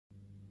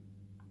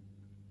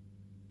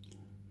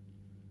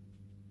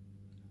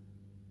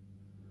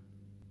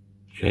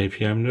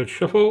JPM Nut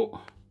Shuffle.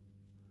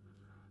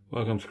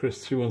 Welcome to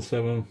Chris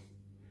 217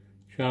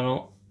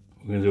 channel.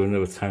 We're going to do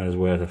another tenner's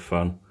worth of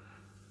fun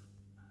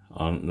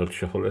on Nut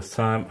Shuffle this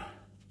time.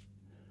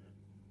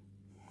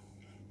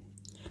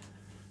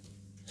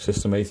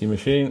 System 80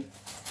 machine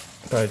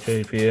by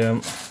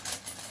JPM.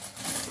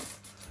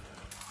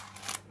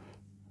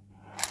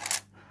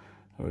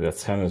 And we've got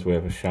tenner's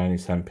worth of shiny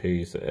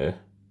 10p's there.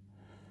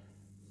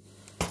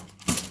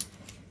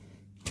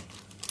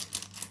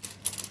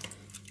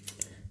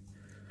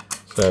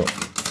 So,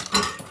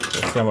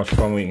 let's see how much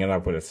fun we can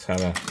have with a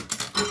tenner.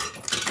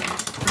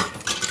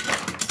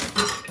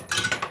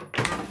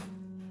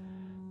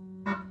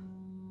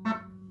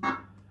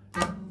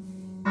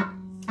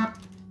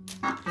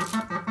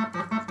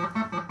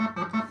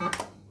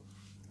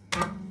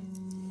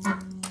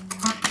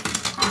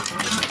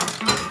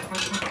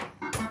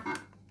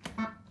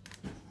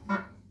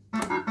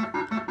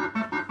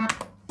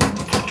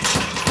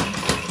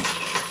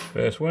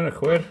 First winner,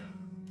 quid.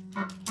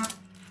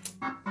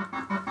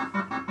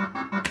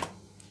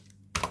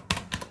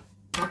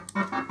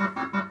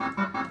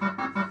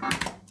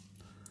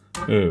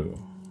 Ooh,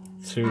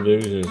 two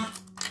losers.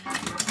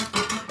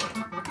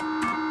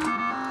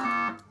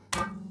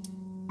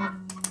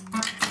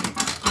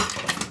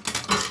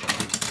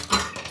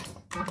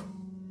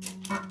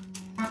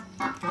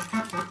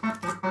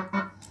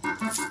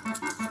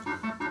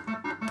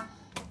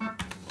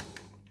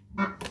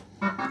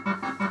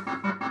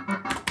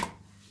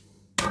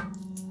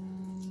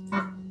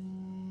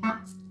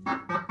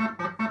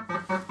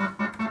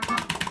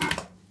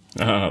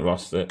 I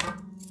lost it.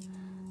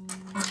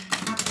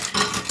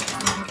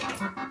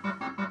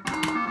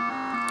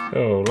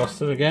 Oh,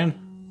 lost it again.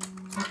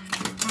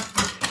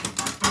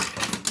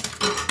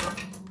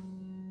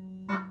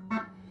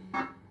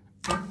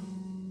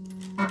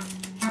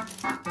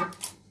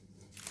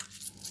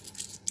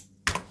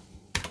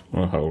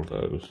 I'll hold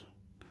those.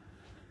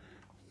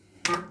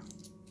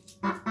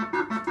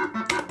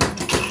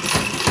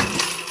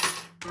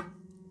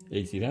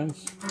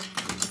 $80.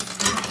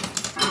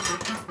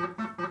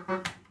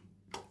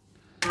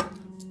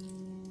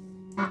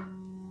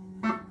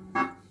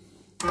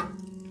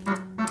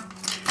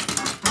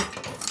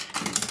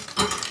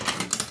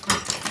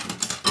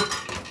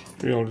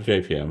 Real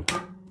JPM.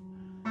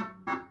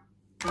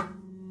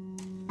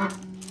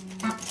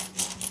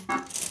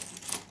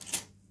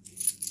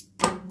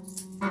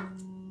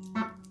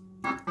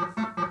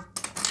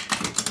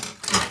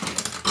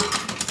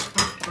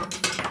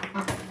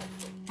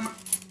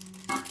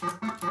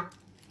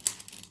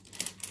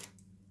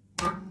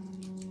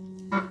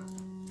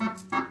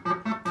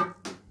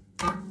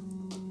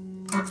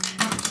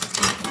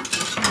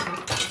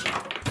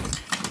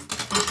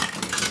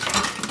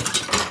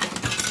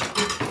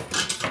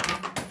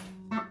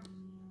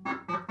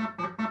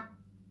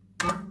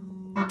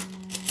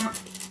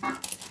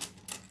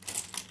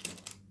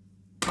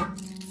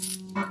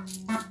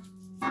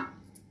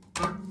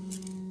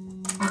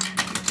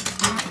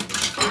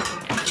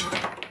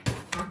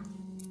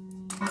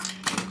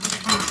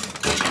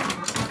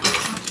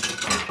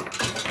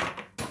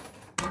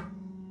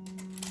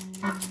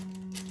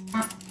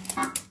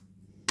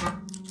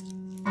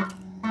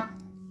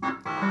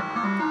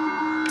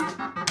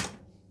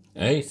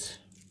 Eight.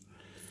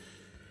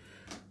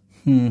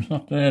 It's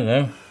not there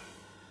though.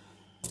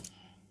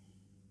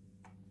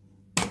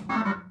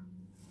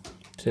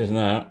 It is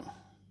not.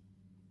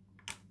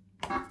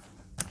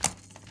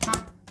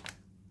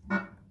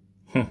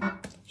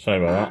 Sorry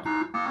about that.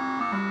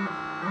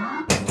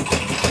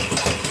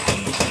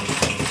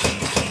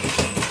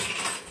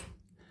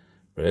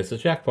 But it's a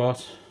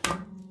jackpot.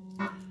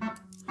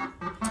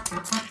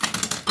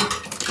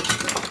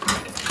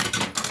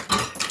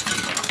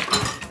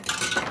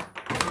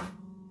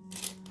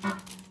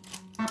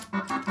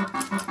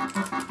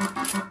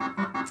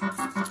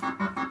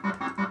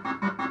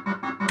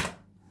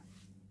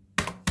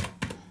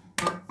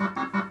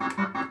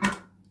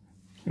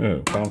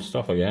 Oh, can't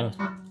stop again.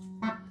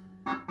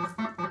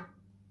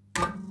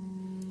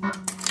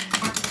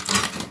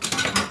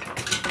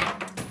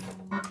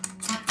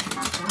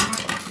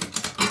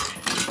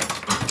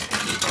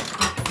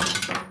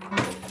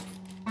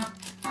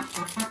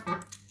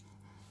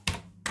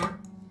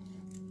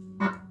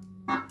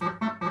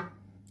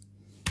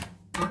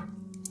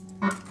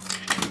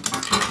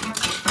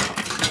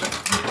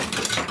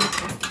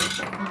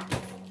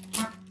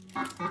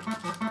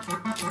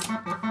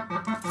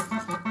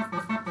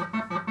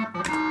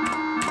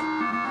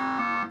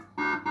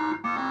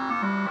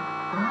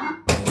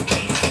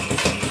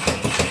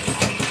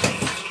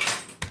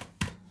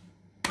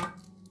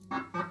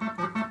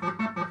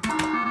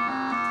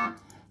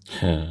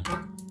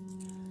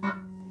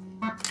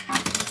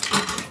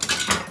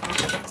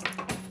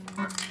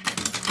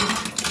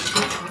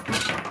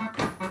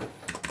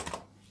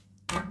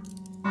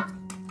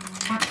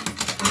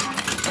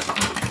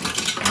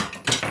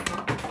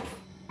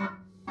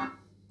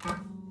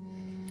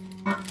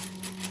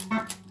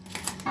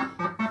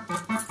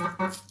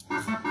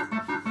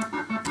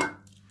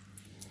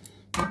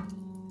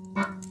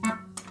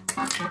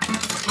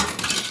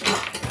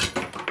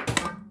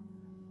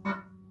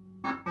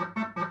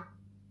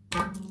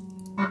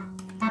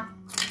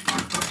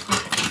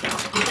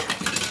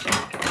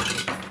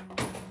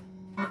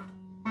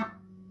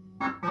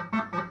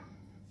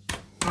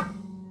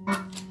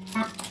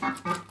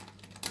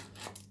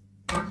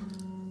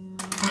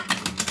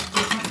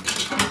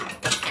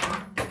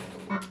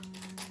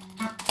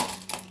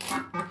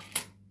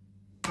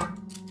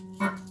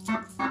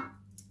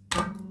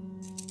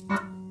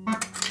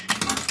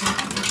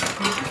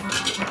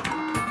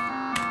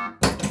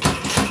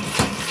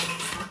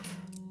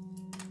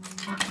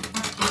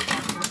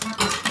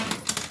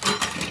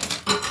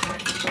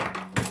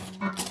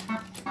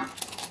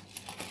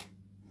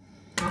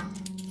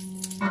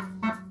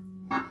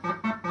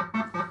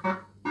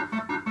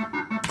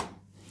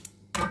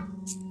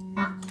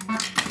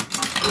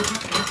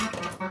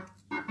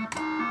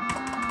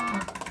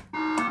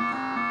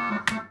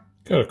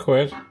 Got a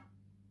quid.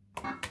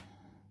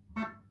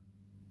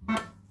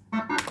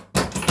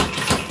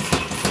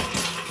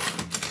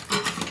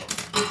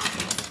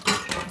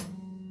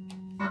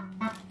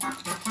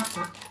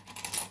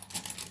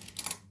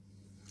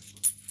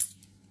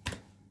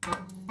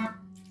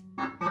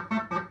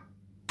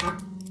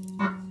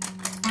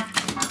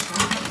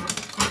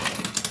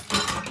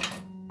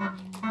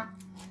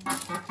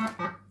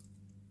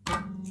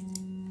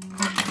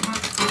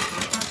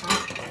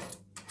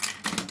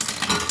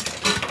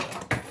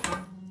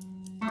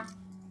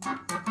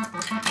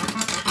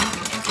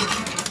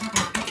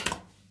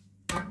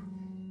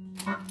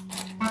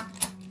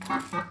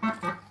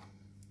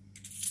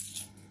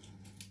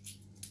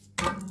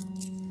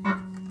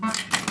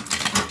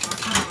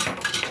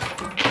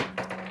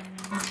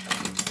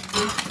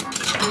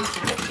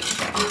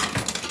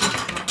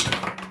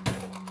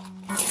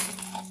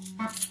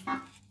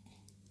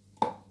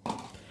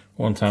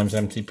 One times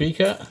empty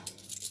beaker.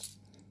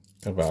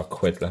 Got about a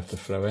quid left to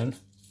throw in.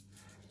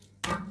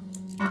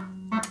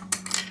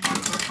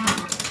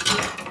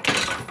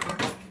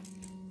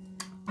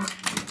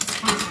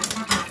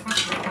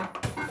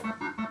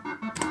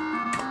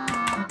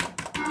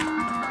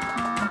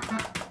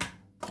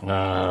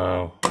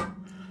 Oh,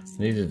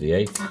 needed the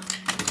 8.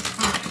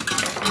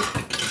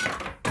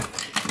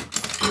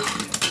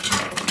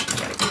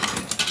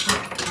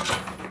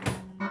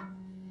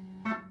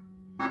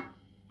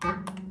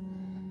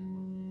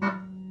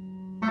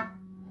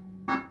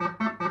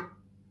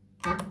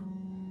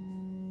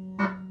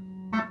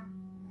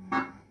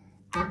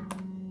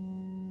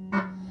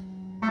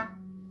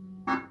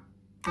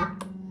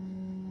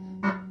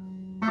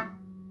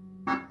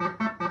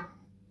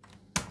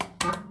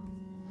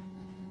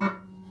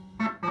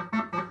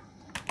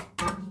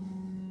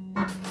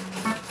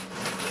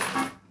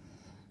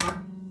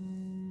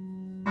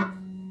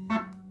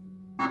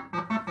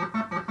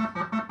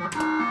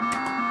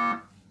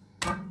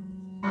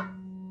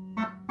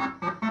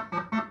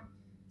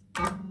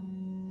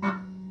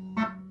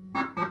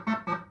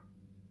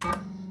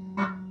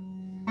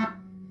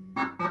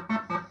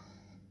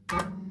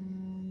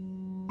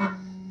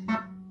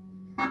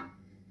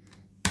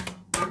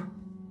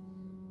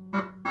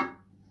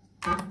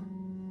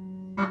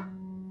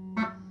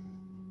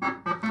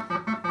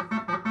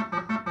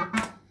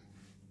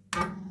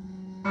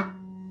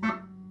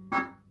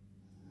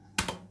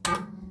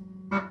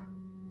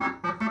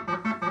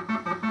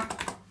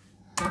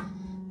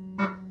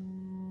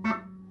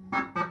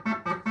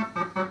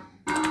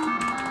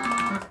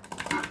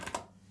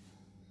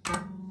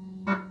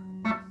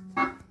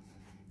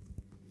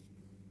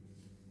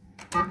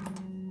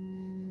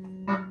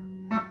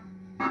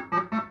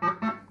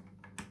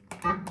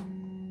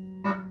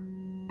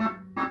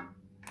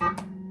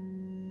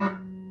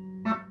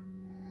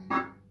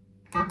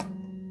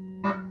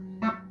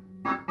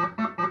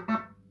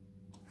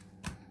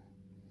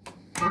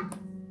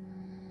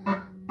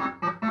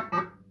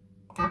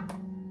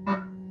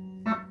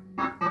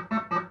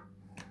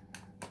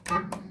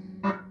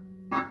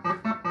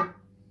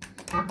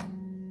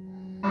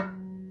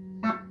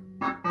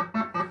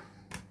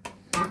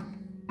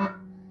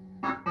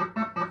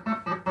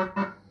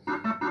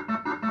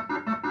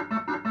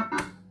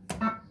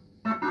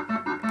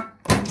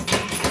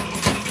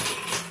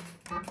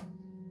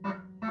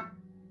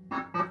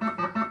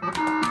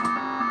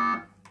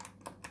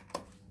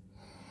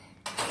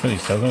 Pretty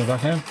seven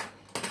back in.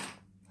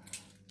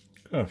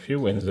 Got a few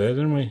wins there,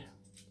 didn't we?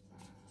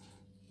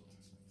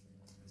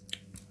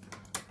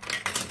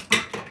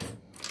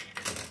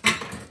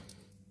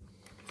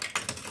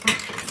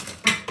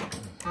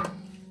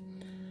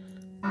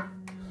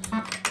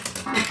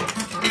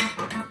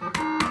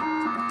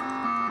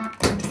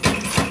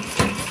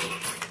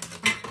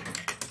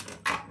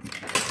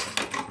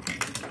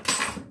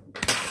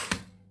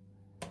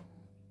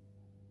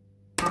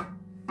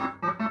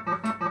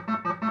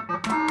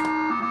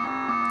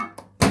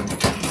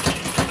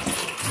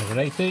 There's an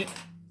 80.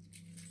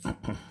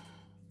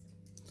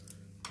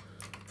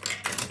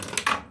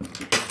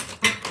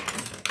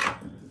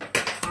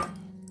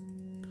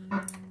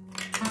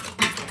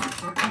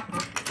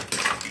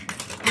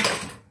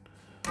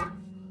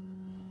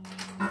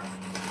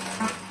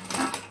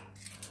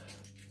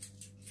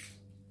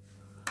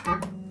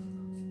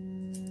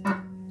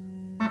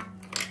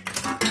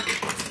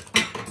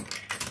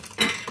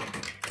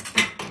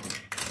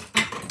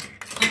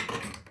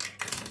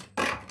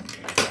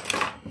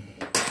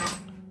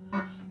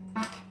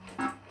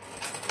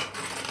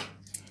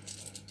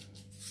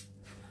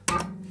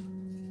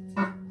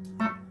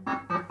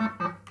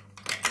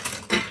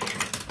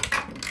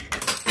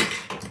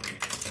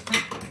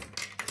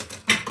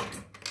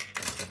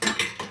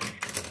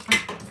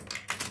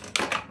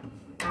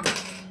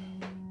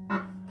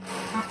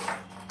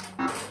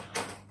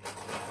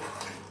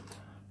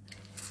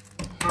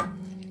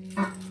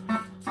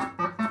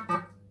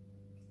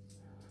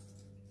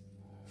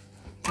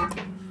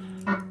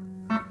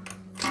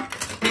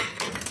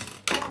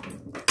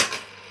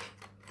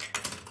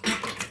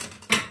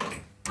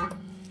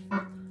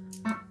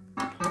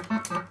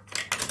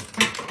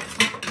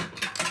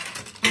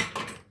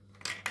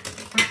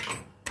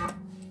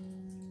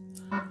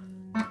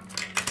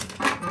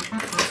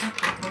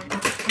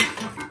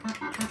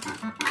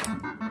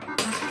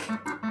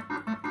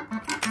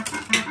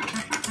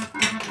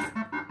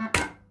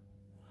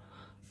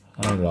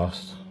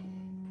 lost.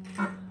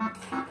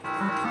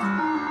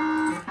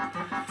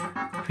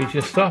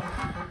 Feature stop.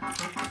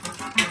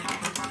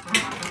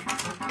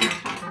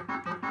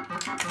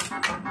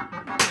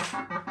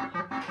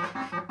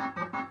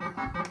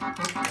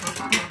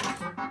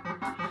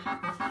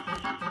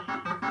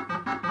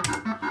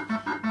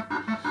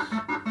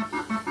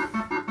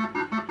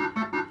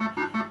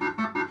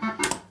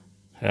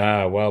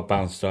 Ah, well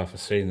bounced off, I've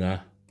seen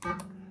that.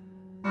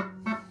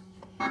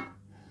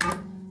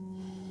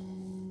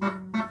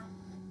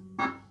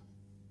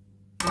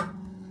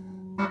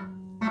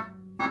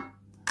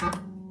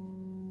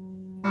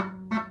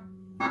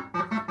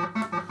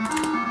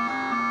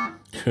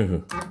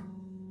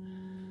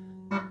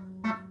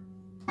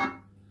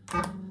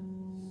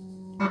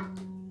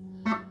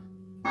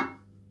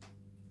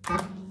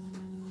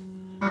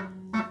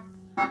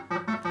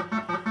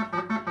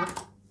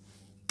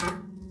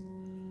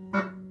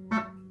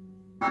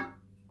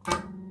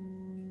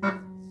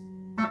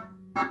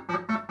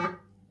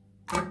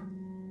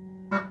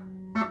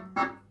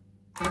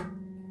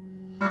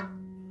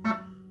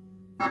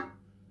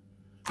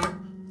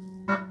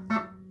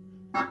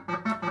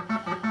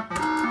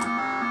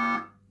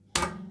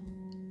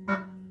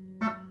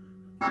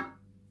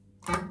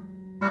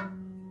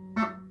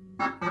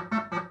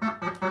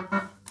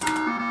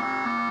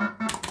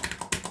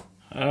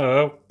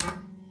 Oh.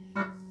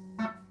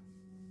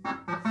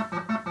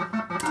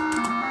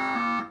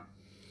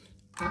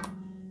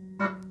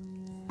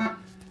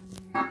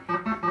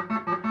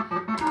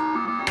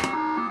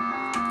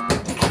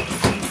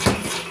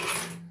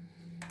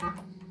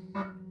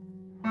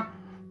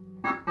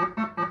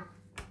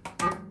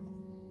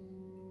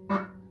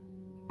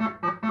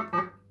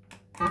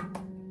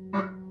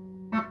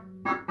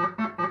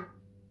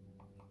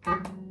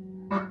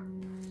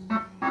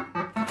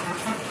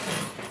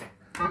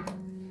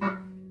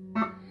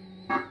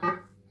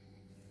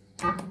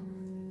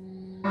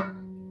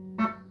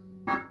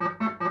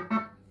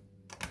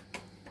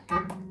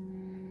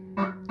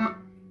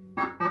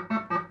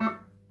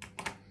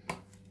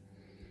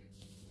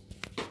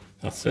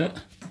 That's it.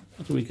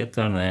 What do we get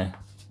down there?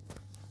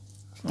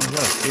 Oh, we've got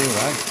a few,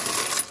 right?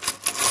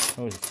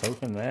 Oh, there's a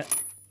token there.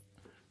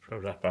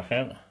 Throw that back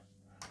in.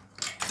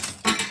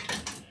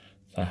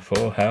 That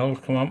full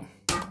held, come on.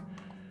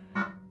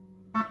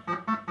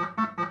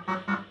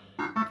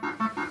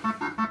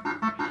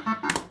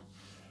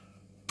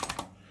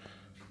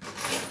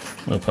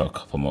 We'll put a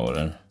couple more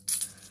in.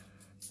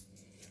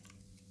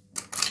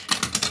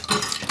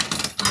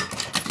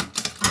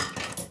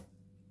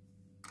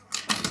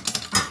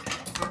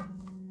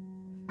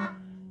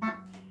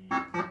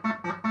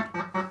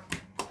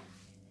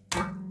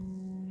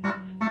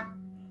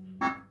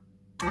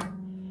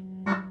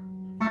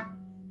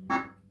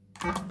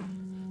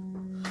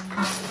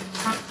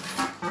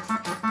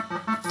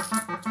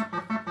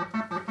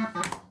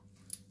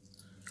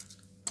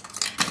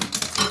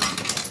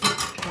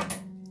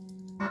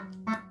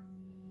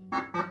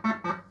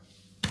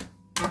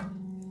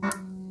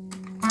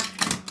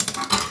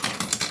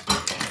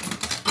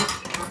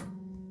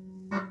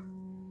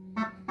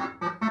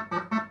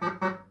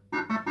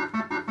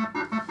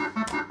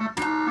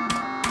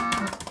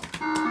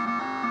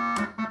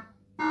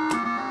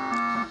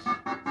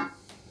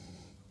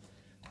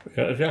 We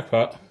got a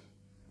jackpot.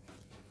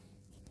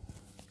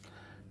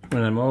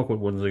 One of them awkward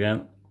ones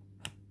again.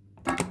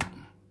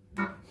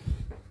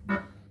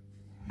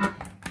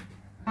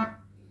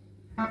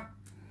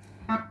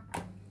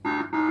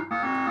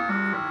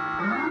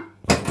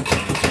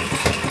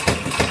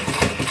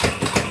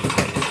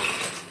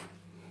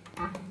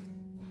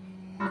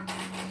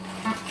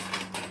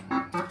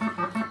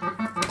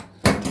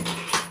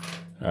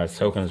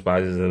 Tokens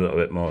buys us a little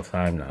bit more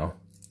time now.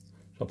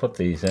 So I'll put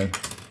these in.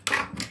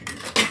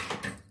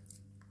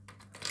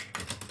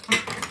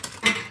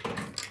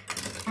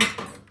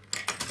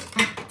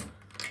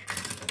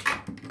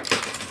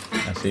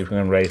 See if we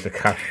can raise the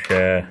cash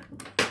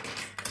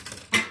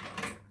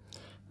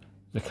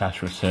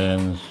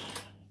returns.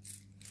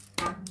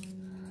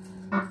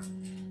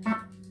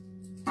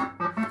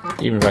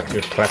 Even if I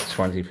could just collect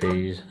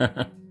 20p's.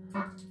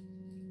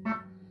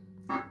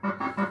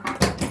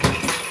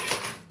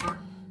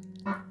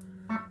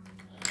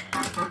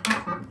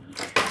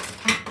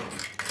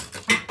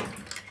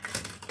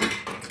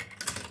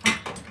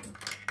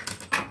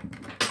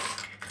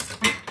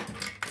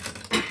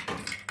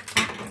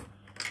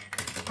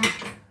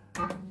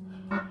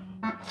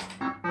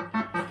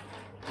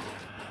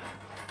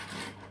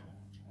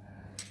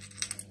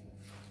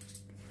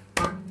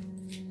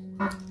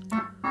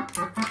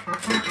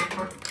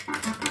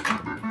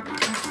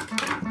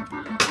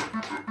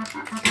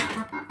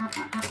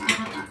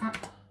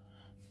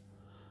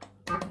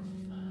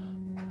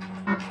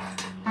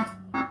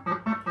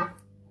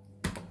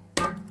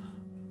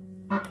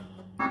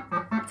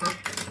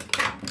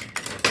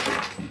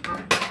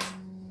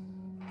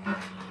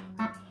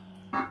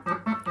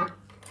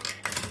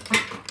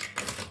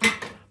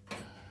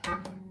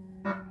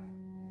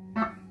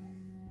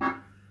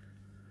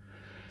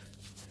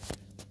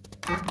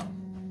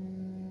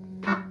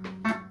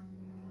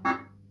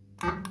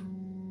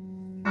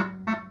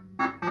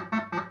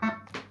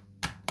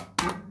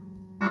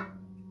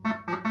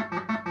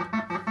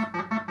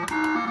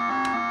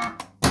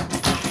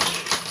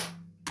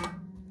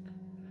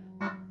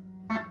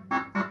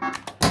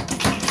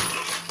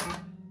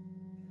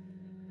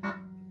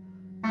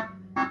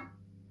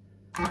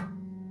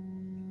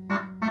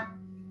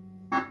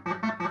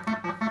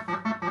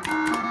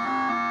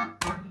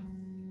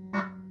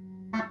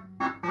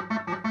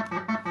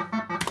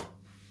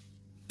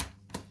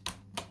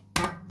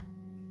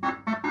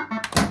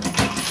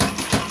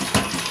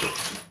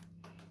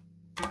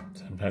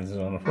 pennies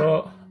on the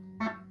floor.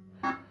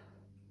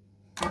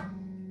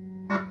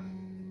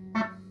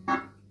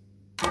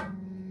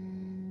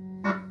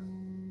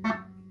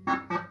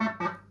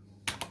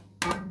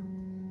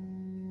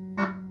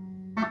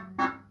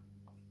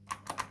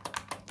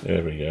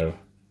 There we go.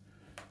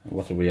 And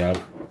what do we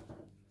have?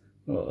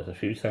 Oh, there's a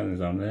few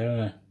tennies on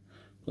there,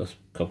 plus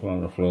a couple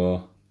on the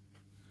floor,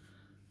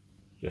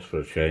 just for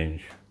a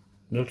change.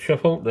 Nut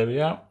shuffle, there we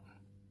are.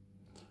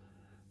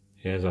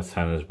 Here's our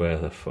tenner's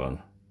worth of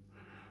fun.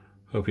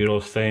 Hope you're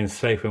all staying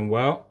safe and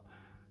well,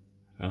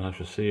 and I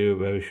shall see you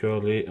very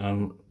shortly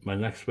on my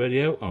next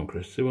video on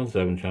Chris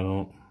 217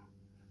 channel.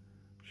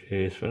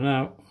 Cheers for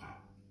now.